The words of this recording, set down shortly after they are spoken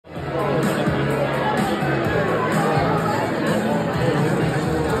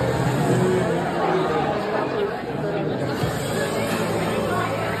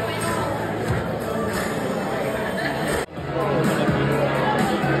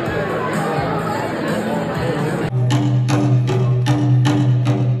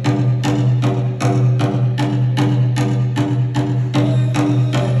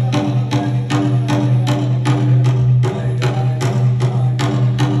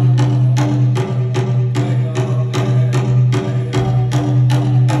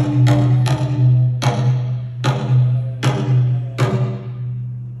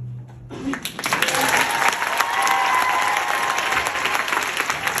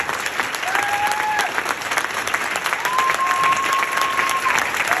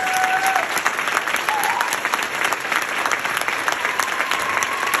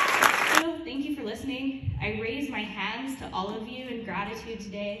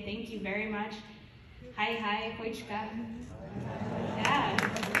say thank you very much. Hi, Koichka. Yeah.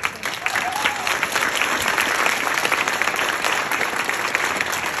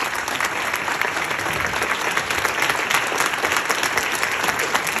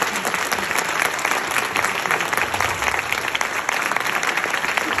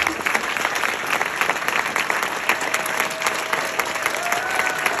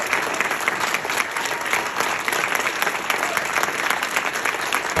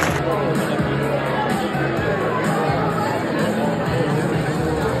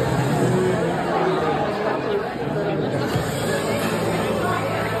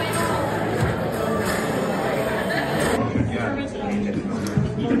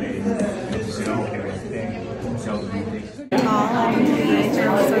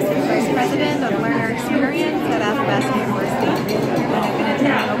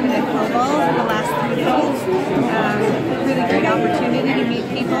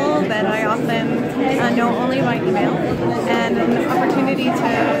 Know only by email, and an opportunity to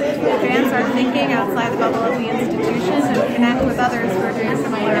advance our thinking outside the bubble of the institution and connect with others who are doing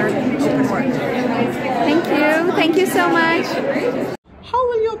similar open work. Thank you so much. How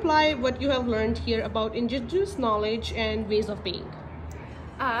will you apply what you have learned here about Indigenous knowledge and ways of being?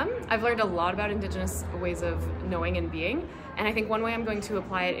 I've learned a lot about Indigenous ways of knowing and being, and I think one way I'm going to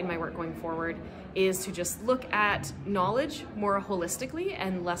apply it in my work going forward is to just look at knowledge more holistically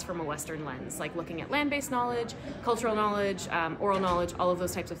and less from a Western lens, like looking at land-based knowledge, cultural knowledge, oral knowledge, all of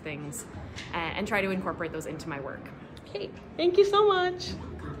those types of things, and try to incorporate those into my work. Okay, thank you so much.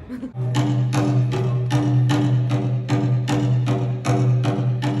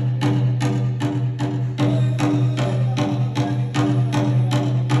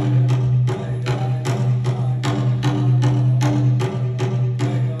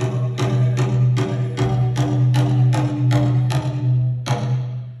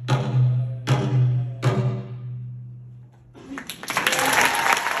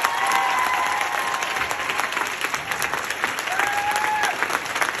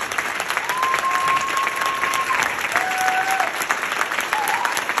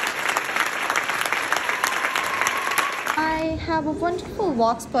 I have a wonderful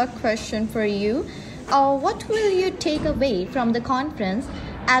Voxpark question for you. What will you take away from the conference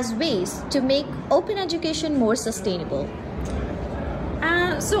as ways to make open education more sustainable?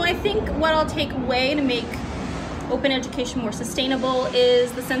 So I think what I'll take away to make open education more sustainable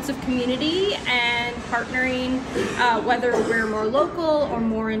is the sense of community and partnering, whether we're more local or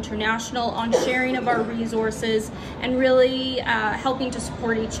more international, on sharing of our resources and really helping to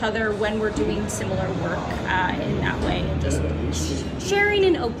support each other when we're doing similar work in that way, and just sharing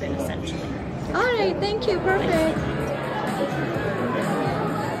and open essentially. All right, thank you, perfect.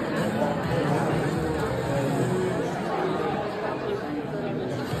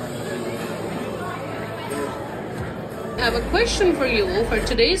 I have a question for you for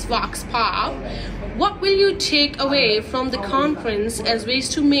today's Vox Pop. What will you take away from the conference as ways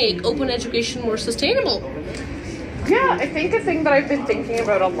to make open education more sustainable? Yeah, I think a thing that I've been thinking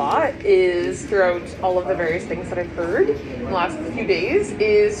about a lot is, throughout all of the various things that I've heard in the last few days,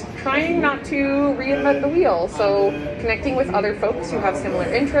 is trying not to reinvent the wheel. So connecting with other folks who have similar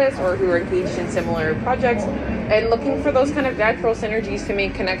interests or who are engaged in similar projects, and looking for those kind of natural synergies to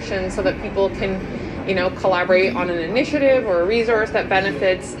make connections so that people can, you know, collaborate on an initiative or a resource that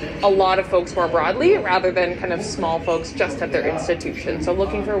benefits a lot of folks more broadly, rather than kind of small folks just at their institution. So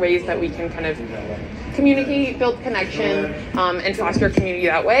looking for ways that we can kind of communicate, build connection, and foster community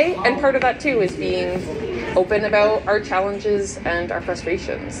that way. And part of that too is being open about our challenges and our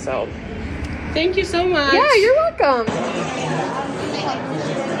frustrations. So thank you so much. Yeah, you're welcome.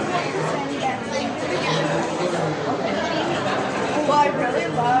 Well, I really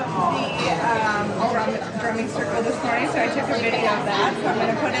loved the drumming circle this morning, so I took a video of that. So I'm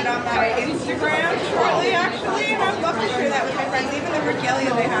going to put it on my Instagram shortly, actually, and I'd love to share that with my friends. Even the regalia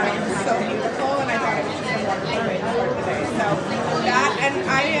they had was so beautiful, and I thought it was just a wonderful way to work today. So that, and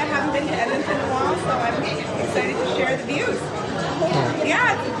I haven't been to Edmonton in a while, so I'm excited to share the views.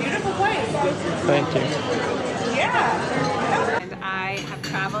 Yeah, it's a beautiful place. Thank you. Yeah. And I have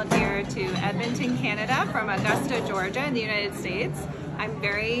traveled here to Edmonton, Canada from Augusta, Georgia in the United States. I'm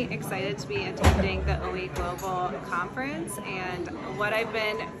very excited to be attending the OEGlobal conference, and what I've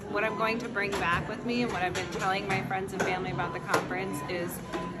been what I'm going to bring back with me and what I've been telling my friends and family about the conference is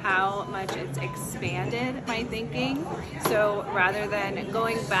how much it's expanded my thinking. So rather than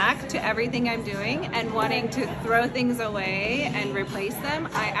going back to everything I'm doing and wanting to throw things away and replace them,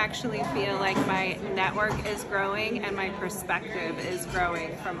 I actually feel like my network is growing and my perspective is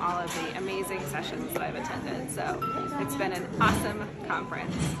growing from all of the amazing sessions that I've attended. So it's been an awesome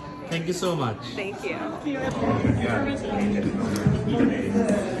conference. Thank you so much. Thank you.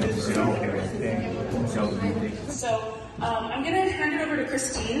 So I'm going to hand it over to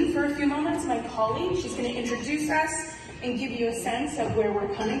Christine for a few moments, my colleague. She's going to introduce us and give you a sense of where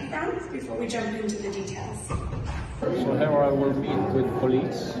we're coming from before we jump into the details. So here I will meet with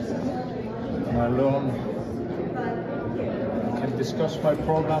colleagues and I learn, I can discuss my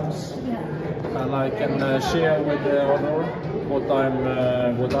problems and I can share with the other what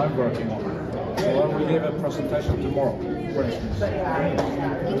I'm working on. So I will give a presentation tomorrow, for instance.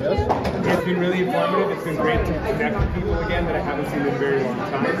 Yes? It's been really informative. It's been great to connect with people again that I haven't seen in a very long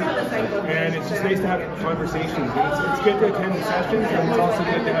time. And it's just nice to have conversations. It's good to attend the sessions, and it's also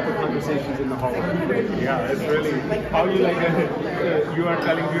good to have the conversations in the hall. Yeah, it's really, how you like you are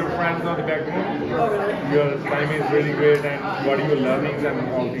telling your friends on the back home, your time is really great, and what are your learnings and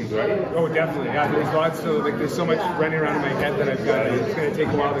all things, right? Oh, definitely. Yeah, there's so much running around in my head that I've got. It's going to take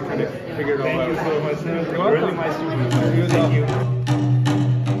a while to kind of figure it all out. Thank you so much. You're welcome. Really nice to meet you. Thank you.